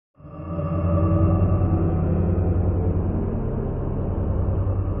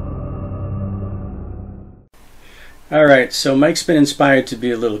Alright, so Mike's been inspired to be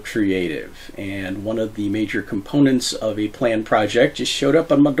a little creative, and one of the major components of a planned project just showed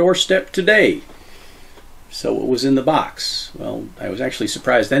up on my doorstep today. So what was in the box? Well, I was actually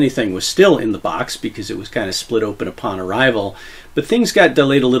surprised anything was still in the box because it was kind of split open upon arrival, but things got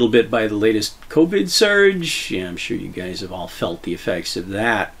delayed a little bit by the latest COVID surge. Yeah, I'm sure you guys have all felt the effects of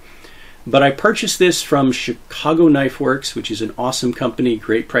that. But I purchased this from Chicago Knife Works, which is an awesome company,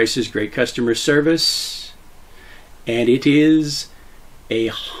 great prices, great customer service. And it is a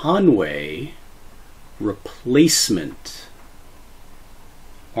Hanwei replacement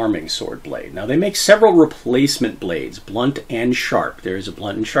arming sword blade. Now they make several replacement blades, blunt and sharp. There is a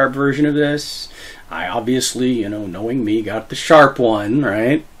blunt and sharp version of this. I obviously, knowing me, got the sharp one,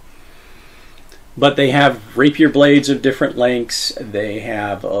 right? But they have rapier blades of different lengths. They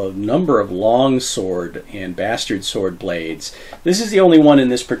have a number of long sword and bastard sword blades. This is the only one in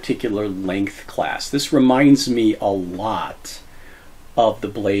this particular length class. This reminds me a lot of the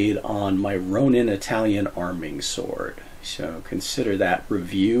blade on my Ronin Italian arming sword. So consider that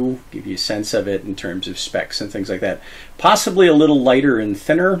review, give you a sense of it in terms of specs and things like that. Possibly a little lighter and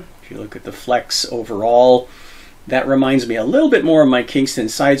thinner. If you look at the flex overall, that reminds me a little bit more of my Kingston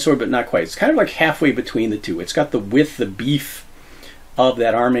side sword, but not quite. It's kind of like halfway between the two. It's got the width, the beef of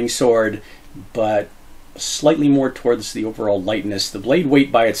that arming sword, but slightly more towards the overall lightness. The blade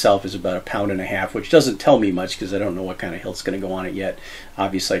weight by itself is about 1.5 pounds, which doesn't tell me much because I don't know what kind of hilt's going to go on it yet.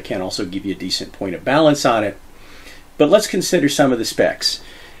 Obviously, I can't also give you a decent point of balance on it. But let's consider some of the specs.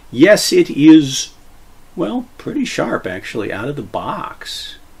 Yes, it is, well, pretty sharp actually out of the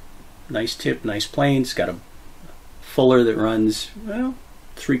box. Nice tip, nice plane. It's got a fuller that runs, well,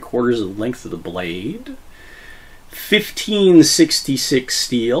 3/4 of the length of the blade. 1566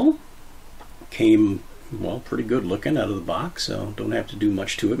 steel. Came, well, pretty good looking out of the box, so don't have to do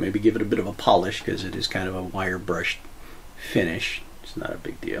much to it. Maybe give it a bit of a polish because it is kind of a wire brushed finish. It's not a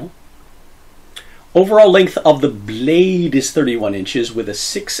big deal. Overall length of the blade is 31 inches with a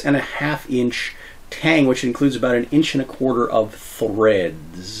 6.5 inch tang, which includes about 1.25 inches of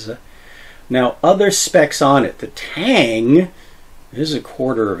threads. Now, other specs on it. The tang is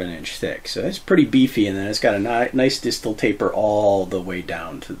 1/4 inch thick, so that's pretty beefy, and then it's got a nice distal taper all the way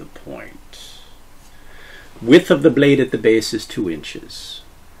down to the point. Width of the blade at the base is 2 inches.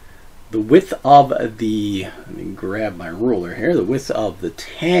 The width of the, let me grab my ruler here, the width of the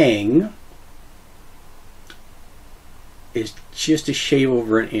tang is just a shave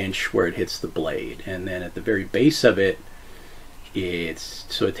over 1 inch where it hits the blade, and then at the very base of it,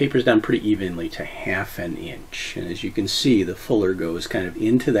 so it tapers down pretty evenly to 1/2 inch, and as you can see, the fuller goes kind of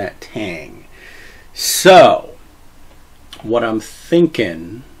into that tang. So what I'm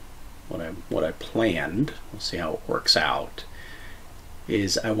thinking, what I planned, we'll see how it works out,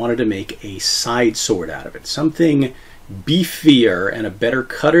 is I wanted to make a side sword out of it, something beefier and a better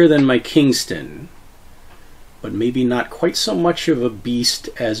cutter than my Kingston, but maybe not quite so much of a beast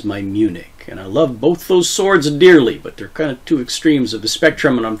as my Munich. And I love both those swords dearly, but they're kind of two extremes of the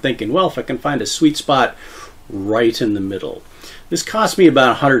spectrum, and I'm thinking, well, if I can find a sweet spot right in the middle. This cost me about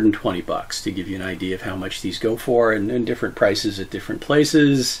 120 bucks to give you an idea of how much these go for, and different prices at different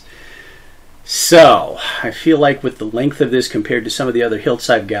places. So I feel like with the length of this compared to some of the other hilts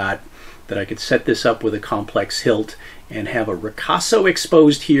I've got, that I could set this up with a complex hilt and have a ricasso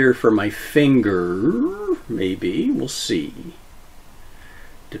exposed here for my finger. Maybe, we'll see,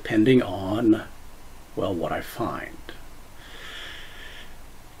 depending on, well, what I find.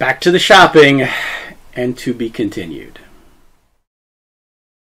 Back to the shopping, and to be continued.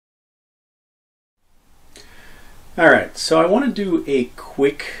 Alright, so I want to do a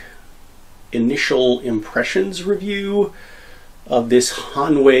quick initial impressions review of this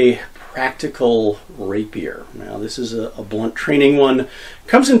Hanwei Practical Rapier. Now this is a blunt training one.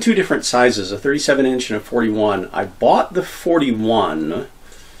 Comes in two different sizes, a 37 inch and a 41. I bought the 41,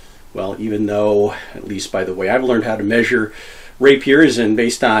 well, even though, at least by the way I've learned how to measure rapiers and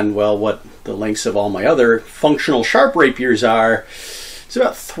based on, well, what the lengths of all my other functional sharp rapiers are, it's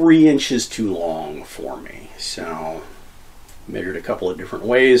about 3 inches too long for me. So measured a couple of different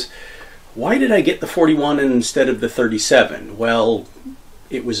ways. Why did I get the 41 instead of the 37? Well,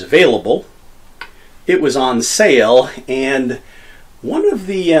 it was available, it was on sale, and one of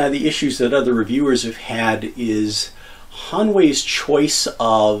the issues that other reviewers have had is Hanwei's choice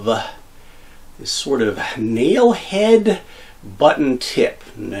of this sort of nail head button tip.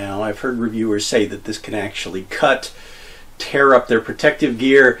 Now, I've heard reviewers say that this can actually cut, tear up their protective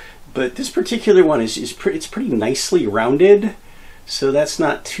gear, but this particular one it's pretty nicely rounded. So that's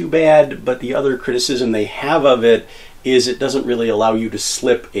not too bad, but the other criticism they have of it is it doesn't really allow you to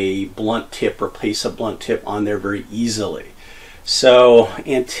slip a blunt tip or place a blunt tip on there very easily. So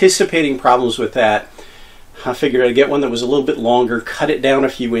anticipating problems with that, I figured I'd get one that was a little bit longer, cut it down a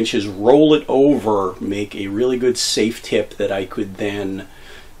few inches, roll it over, make a really good safe tip that I could then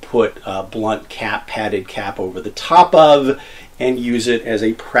put a blunt cap, padded cap over the top of, and use it as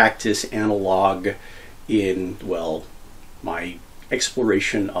a practice analog in, well, my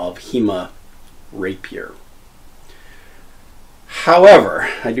exploration of Hanwei Rapier. However,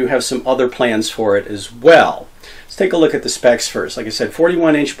 I do have some other plans for it as well. Let's take a look at the specs first. Like I said,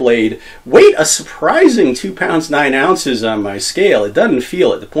 41-inch blade, weight a surprising 2 pounds 9 ounces on my scale. It doesn't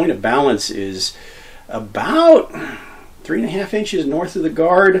feel it. The point of balance is about 3.5 inches north of the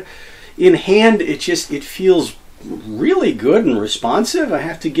guard. In hand, it feels really good and responsive. I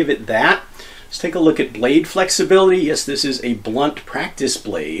have to give it that. Let's take a look at blade flexibility. Yes, this is a blunt practice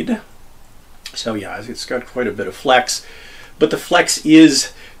blade. So yeah, it's got quite a bit of flex, but the flex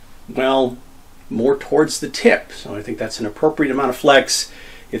is, well, more towards the tip. So I think that's an appropriate amount of flex.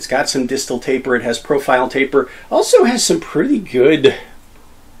 It's got some distal taper. It has profile taper. Also has some pretty good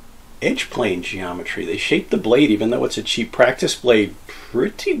edge plane geometry. They shape the blade, even though it's a cheap practice blade,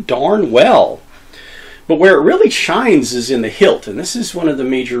 pretty darn well. But where it really shines is in the hilt, and this is one of the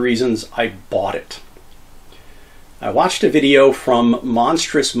major reasons I bought it. I watched a video from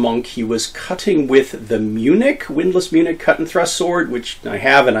Monstrous Monk. He was cutting with the Munich, windlass Munich cut and thrust sword, which I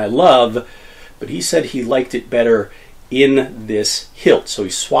have and I love, but he said he liked it better in this hilt, so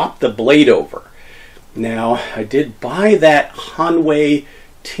he swapped the blade over. Now, I did buy that Hanwei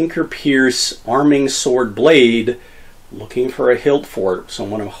Tinker Pierce arming sword blade, looking for a hilt for it. So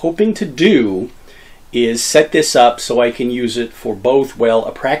what I'm hoping to do is set this up so I can use it for both, well,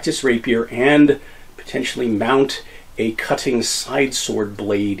 a practice rapier and potentially mount a cutting side sword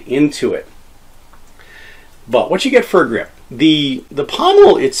blade into it. But what you get for a grip, the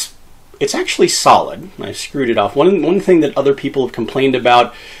pommel, it's actually solid. I screwed it off. One thing that other people have complained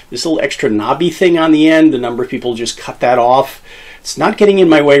about, this little extra knobby thing on the end, a number of people just cut that off. It's not getting in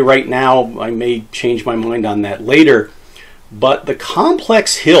my way right now. I may change my mind on that later. But the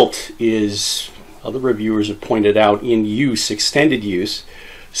complex hilt is, other reviewers have pointed out, in use, extended use,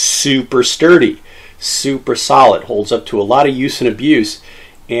 super sturdy, super solid, holds up to a lot of use and abuse.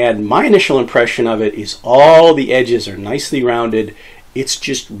 And my initial impression of it is all the edges are nicely rounded. It's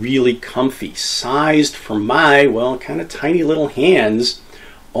just really comfy, sized for my, well, kind of tiny little hands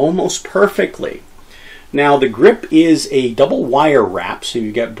almost perfectly. Now the grip is a double wire wrap, so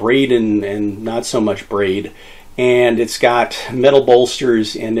you got braid and not so much braid, and it's got metal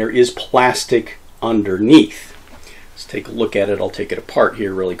bolsters and there is plastic underneath. Let's take a look at it. I'll take it apart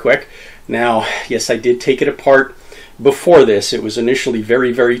here really quick. Now, yes, I did take it apart before this. It was initially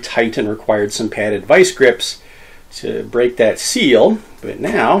very, very tight and required some padded vice grips to break that seal, but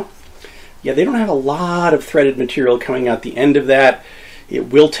now, yeah, they don't have a lot of threaded material coming out the end of that. It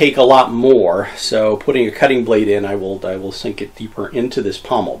will take a lot more, so putting a cutting blade in, I will sink it deeper into this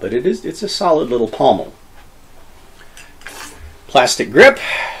pommel, but it's a solid little pommel. Plastic grip,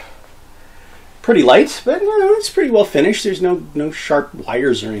 pretty light, but it's pretty well finished. There's no sharp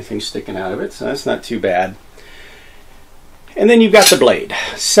wires or anything sticking out of it, so that's not too bad. And then you've got the blade.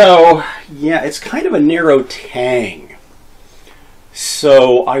 So yeah, it's kind of a narrow tang.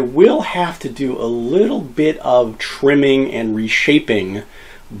 So I will have to do a little bit of trimming and reshaping,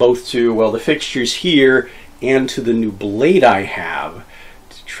 both to, well, the fixtures here and to the new blade I have,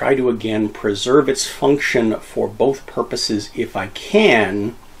 to try to again preserve its function for both purposes if I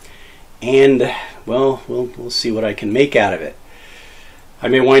can. And well, we'll see what I can make out of it. I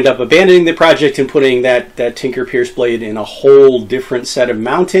may wind up abandoning the project and putting that Tinker Pierce blade in a whole different set of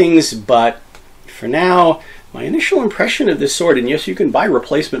mountings, but for now, my initial impression of this sword, and yes, you can buy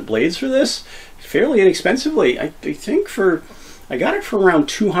replacement blades for this fairly inexpensively. I think I got it for around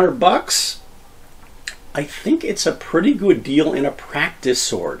 200 bucks. I think it's a pretty good deal in a practice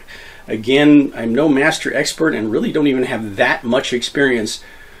sword. Again, I'm no master expert and really don't even have that much experience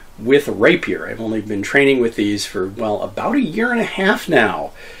with a rapier. I've only been training with these for, well, about 1.5 years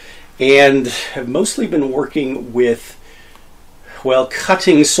now, and have mostly been working with, well,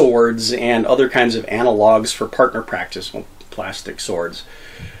 cutting swords and other kinds of analogs for partner practice, well, plastic swords.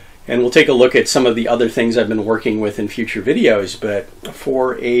 And we'll take a look at some of the other things I've been working with in future videos, but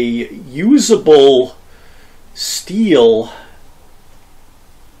for a usable steel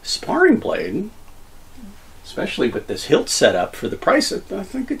sparring blade, especially with this hilt setup for the price, I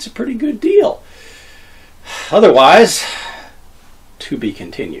think it's a pretty good deal. Otherwise, to be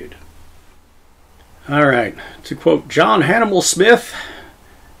continued. All right, to quote John Hannibal Smith,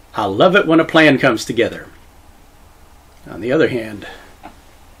 I love it when a plan comes together. On the other hand,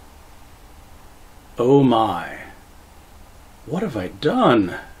 oh my, what have I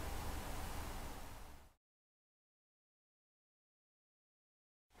done?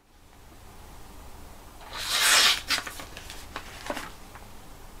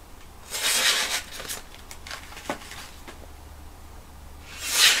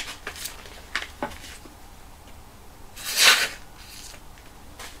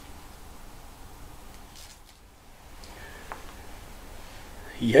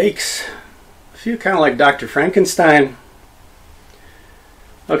 Yikes. I feel kind of like Dr. Frankenstein.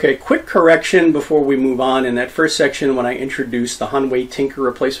 Okay, quick correction before we move on. In that first section, when I introduced the Hanwei Tinker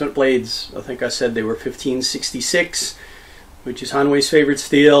replacement blades, I think I said they were 1566, which is Hanwei's favorite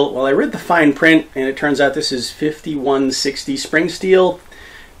steel. Well, I read the fine print, and it turns out this is 5160 spring steel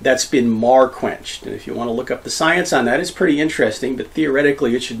that's been Marquenched. And if you want to look up the science on that, it's pretty interesting, but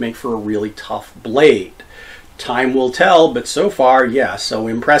theoretically it should make for a really tough blade. Time will tell, but so far, yeah, so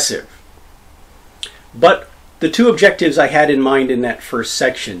impressive. But the two objectives I had in mind in that first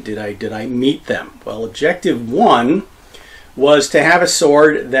section, did I meet them? Well, objective one was to have a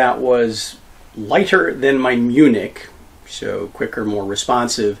sword that was lighter than my Munich, so quicker, more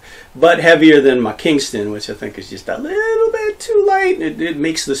responsive, but heavier than Marquenched, which I think is just a little bit too light. It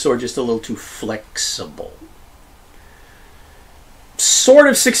makes the sword just a little too flexible. Sort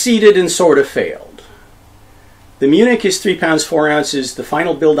of succeeded and sort of failed. The Munich is 3 pounds 4 ounces. The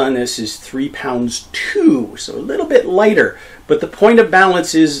final build on this is 3 pounds 2, so a little bit lighter, but the point of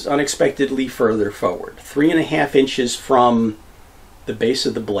balance is unexpectedly further forward. 3.5 inches from the base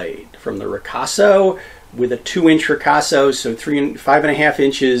of the blade, from the ricasso with a 2-inch ricasso, so 5.5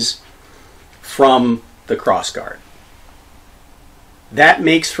 inches from the crossguard. That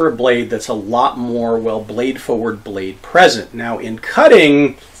makes for a blade that's a lot more, well, blade forward, blade present. Now in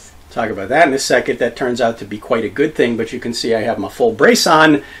cutting, talk about that in a second, that turns out to be quite a good thing, but you can see I have my full brace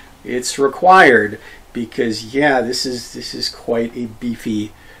on. It's required because, yeah, this is quite a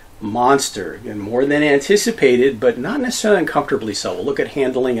beefy monster, and more than anticipated, but not necessarily uncomfortably so. We'll look at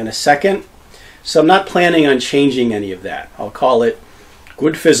handling in a second. So I'm not planning on changing any of that. I'll call it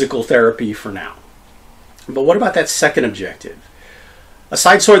good physical therapy for now. But what about that second objective? A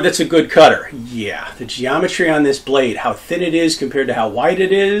side sword that's a good cutter. Yeah, the geometry on this blade, how thin it is compared to how wide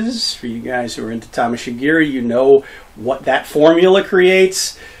it is. For you guys who are into Tamashigiri, you know what that formula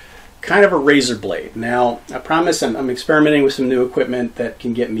creates. Kind of a razor blade. Now, I promise I'm experimenting with some new equipment that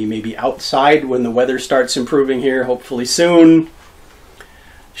can get me maybe outside when the weather starts improving here, hopefully soon.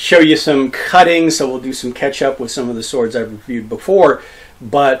 Show you some cutting, so we'll do some catch up with some of the swords I've reviewed before.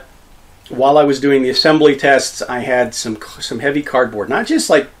 But while I was doing the assembly tests, I had some heavy cardboard, not just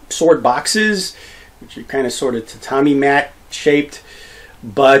like sword boxes, which are kind of sort of tatami mat shaped,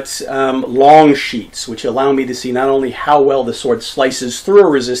 but long sheets, which allow me to see not only how well the sword slices through a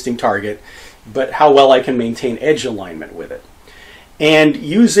resisting target, but how well I can maintain edge alignment with it. And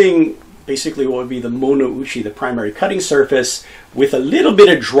using basically what would be the mono-uchi, the primary cutting surface, with a little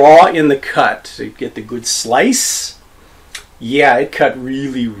bit of draw in the cut to get the good slice. Yeah, it cut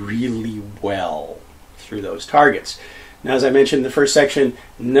really, really well through those targets. Now, as I mentioned in the first section,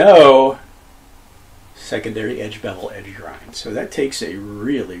 no secondary edge bevel, edge grind. So that takes a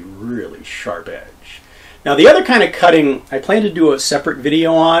really, really sharp edge. Now, the other kind of cutting, I plan to do a separate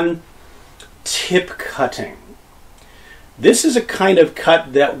video on, tip cutting. This is a kind of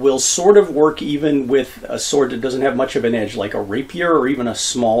cut that will sort of work even with a sword that doesn't have much of an edge, like a rapier or even a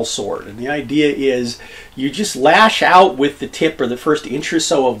small sword. And the idea is you just lash out with the tip or the first inch or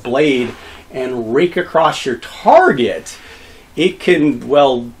so of blade and rake across your target. It can,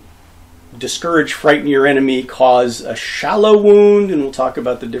 well, discourage, frighten your enemy, cause a shallow wound, and we'll talk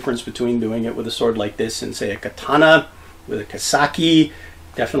about the difference between doing it with a sword like this and, say, a katana with a kasaki.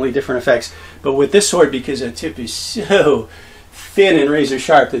 Definitely different effects. But with this sword, because the tip is so thin and razor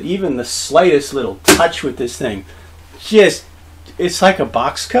sharp that even the slightest little touch with this thing, just, it's like a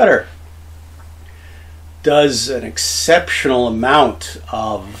box cutter. Does an exceptional amount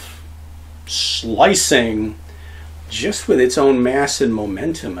of slicing just with its own mass and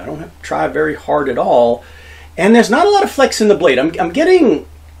momentum. I don't have to try very hard at all. And there's not a lot of flex in the blade. I'm getting,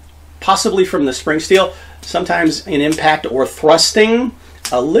 possibly from the spring steel, sometimes in impact or thrusting,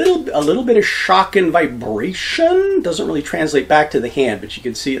 a little bit of shock and vibration. Doesn't really translate back to the hand, but you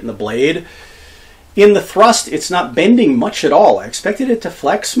can see it in the blade. In the thrust, it's not bending much at all. I expected it to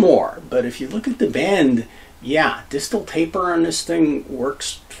flex more, but if you look at the bend, yeah, distal taper on this thing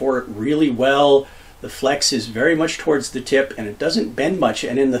works for it really well. The flex is very much towards the tip, and it doesn't bend much.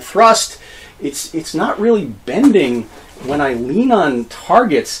 And in the thrust, it's not really bending. When I lean on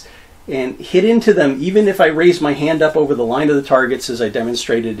targets, and hit into them, even if I raise my hand up over the line of the targets as I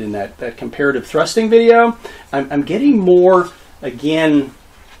demonstrated in that comparative thrusting video. I'm getting more, again,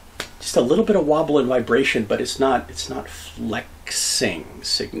 just a little bit of wobble and vibration, but it's not flexing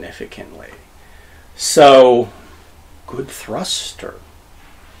significantly. So, good thruster.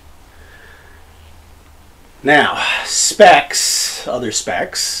 Now, specs, other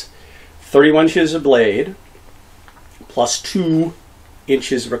specs, 31 inches of blade plus 2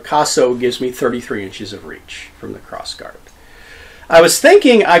 inches of ricasso gives me 33 inches of reach from the crossguard. I was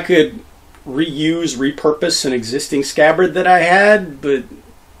thinking I could repurpose an existing scabbard that I had, but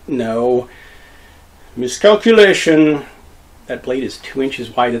no. Miscalculation. That blade is 2 inches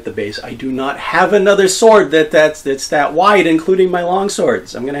wide at the base. I do not have another sword that's that wide, including my long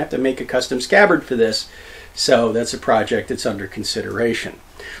swords. I'm going to have to make a custom scabbard for this. So that's a project that's under consideration.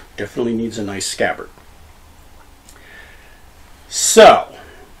 Definitely needs a nice scabbard. So,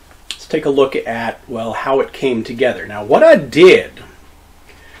 let's take a look at, well, how it came together. Now, what I did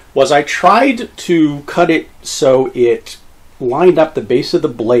was I tried to cut it so it lined up the base of the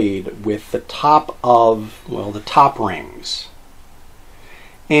blade with the top of, well, the top rings.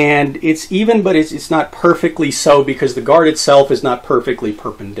 And it's even, but it's not perfectly so because the guard itself is not perfectly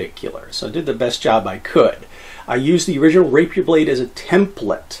perpendicular. So I did the best job I could. I used the original rapier blade as a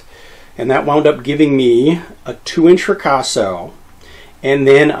template, and that wound up giving me a 2-inch ricasso. And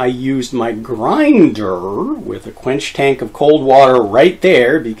then I used my grinder with a quench tank of cold water right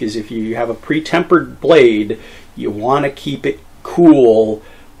there, because if you have a pre-tempered blade, you want to keep it cool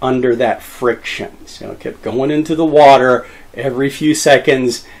under that friction. So I kept going into the water every few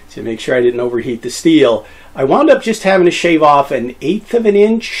seconds to make sure I didn't overheat the steel. I wound up just having to shave off 1/8 of an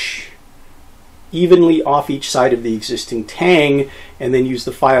inch evenly off each side of the existing tang, and then use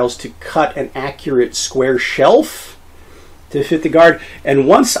the files to cut an accurate square shelf to fit the guard. And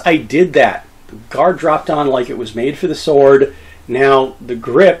once I did that, the guard dropped on like it was made for the sword. Now the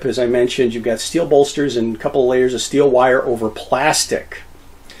grip, as I mentioned, you've got steel bolsters and a couple of layers of steel wire over plastic.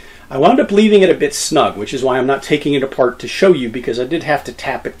 I wound up leaving it a bit snug, which is why I'm not taking it apart to show you, because I did have to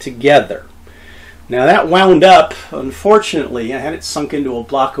tap it together. Now that wound up, unfortunately, I had it sunk into a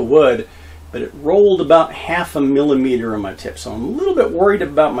block of wood, but it rolled about 1/2 millimeter on my tip. So I'm a little bit worried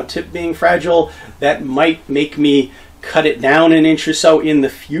about my tip being fragile. That might make me cut it down 1 inch or so in the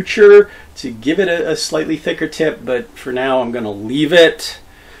future to give it a slightly thicker tip, but for now I'm going to leave it.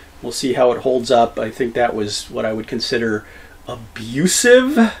 We'll see how it holds up. I think that was what I would consider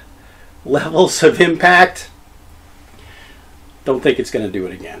abusive levels of impact. Don't think it's going to do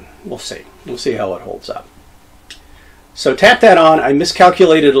it again. We'll see. We'll see how it holds up. So tap that on. I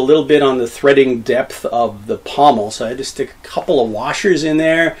miscalculated a little bit on the threading depth of the pommel, so I had to stick a couple of washers in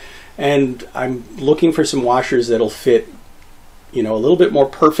there, and I'm looking for some washers that'll fit, you know, a little bit more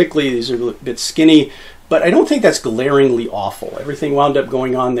perfectly. These are a bit skinny, but I don't think that's glaringly awful. Everything wound up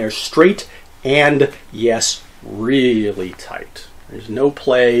going on there straight and, yes, really tight. There's no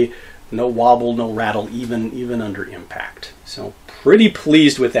play, no wobble, no rattle, even under impact. So pretty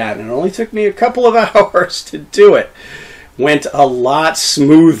pleased with that, and it only took me a couple of hours to do it. Went a lot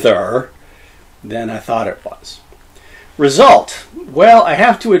smoother than I thought it was. Result, well, I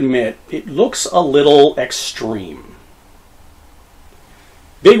have to admit, it looks a little extreme.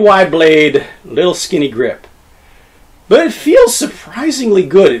 Big wide blade, little skinny grip. But it feels surprisingly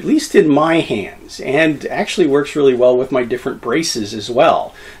good, at least in my hands, and actually works really well with my different braces as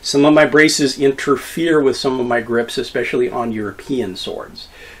well. Some of my braces interfere with some of my grips, especially on European swords.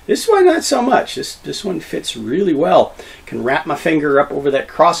 This one, not so much. This one fits really well. Can wrap my finger up over that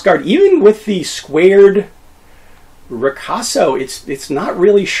crossguard. Even with the squared ricasso, it's not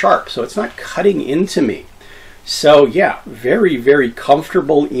really sharp, so it's not cutting into me. So yeah, very, very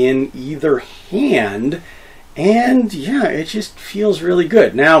comfortable in either hand. And yeah, it just feels really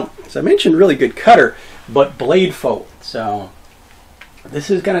good. Now, as I mentioned, really good cutter, but blade forward. So this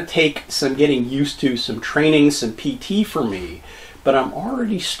is going to take some getting used to, some training, some PT for me. But I'm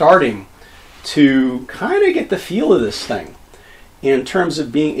already starting to kind of get the feel of this thing in terms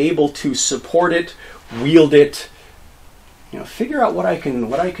of being able to support it, wield it, you know, figure out what I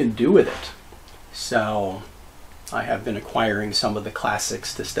can do with it. So I have been acquiring some of the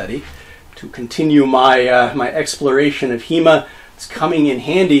classics to study to continue my my exploration of HEMA. It's coming in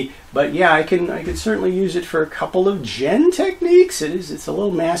handy, but yeah, I can certainly use it for a couple of gen techniques. It's a little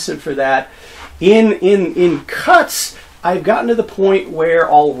massive for that. In cuts, I've gotten to the point where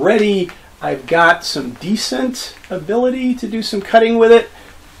already I've got some decent ability to do some cutting with it,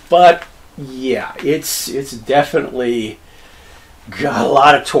 but yeah, it's definitely got a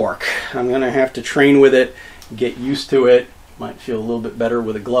lot of torque. I'm gonna have to train with it, get used to it, Might feel a little bit better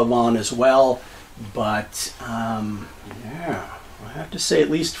with a glove on as well. But yeah, I have to say, at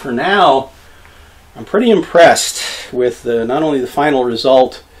least for now, I'm pretty impressed with not only the final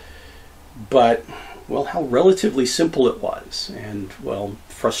result, but, well, how relatively simple it was, and, well,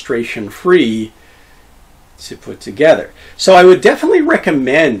 frustration-free to put together. So I would definitely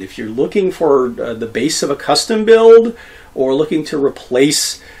recommend, if you're looking for the base of a custom build, or looking to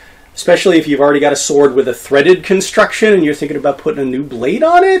replace, especially if you've already got a sword with a threaded construction and you're thinking about putting a new blade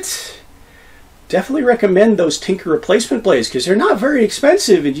on it, definitely recommend those Tinker replacement blades, because they're not very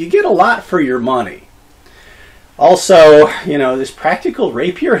expensive and you get a lot for your money. Also, you know, this Practical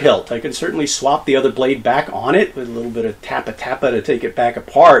Rapier Hilt, I can certainly swap the other blade back on it with a little bit of tappa to take it back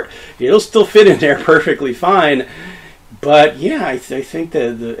apart. It'll still fit in there perfectly fine. But yeah, I think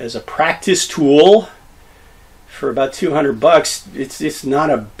that as a practice tool for about $200, it's not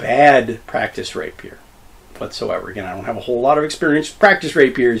a bad practice rapier whatsoever. Again, I don't have a whole lot of experience with practice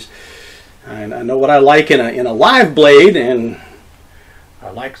rapiers. And I know what I like in a live blade, and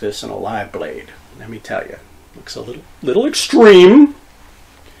I like this in a live blade, let me tell you. Looks a little extreme,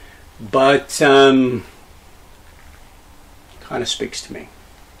 but kind of speaks to me.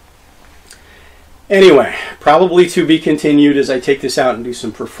 Anyway, probably to be continued as I take this out and do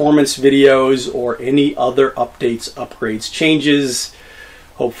some performance videos or any other updates, upgrades, changes.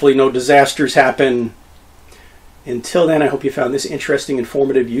 Hopefully no disasters happen. Until then, I hope you found this interesting,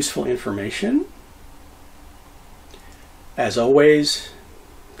 informative, useful information. As always,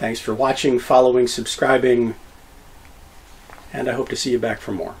 thanks for watching, following, subscribing, and I hope to see you back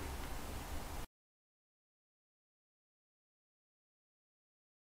for more.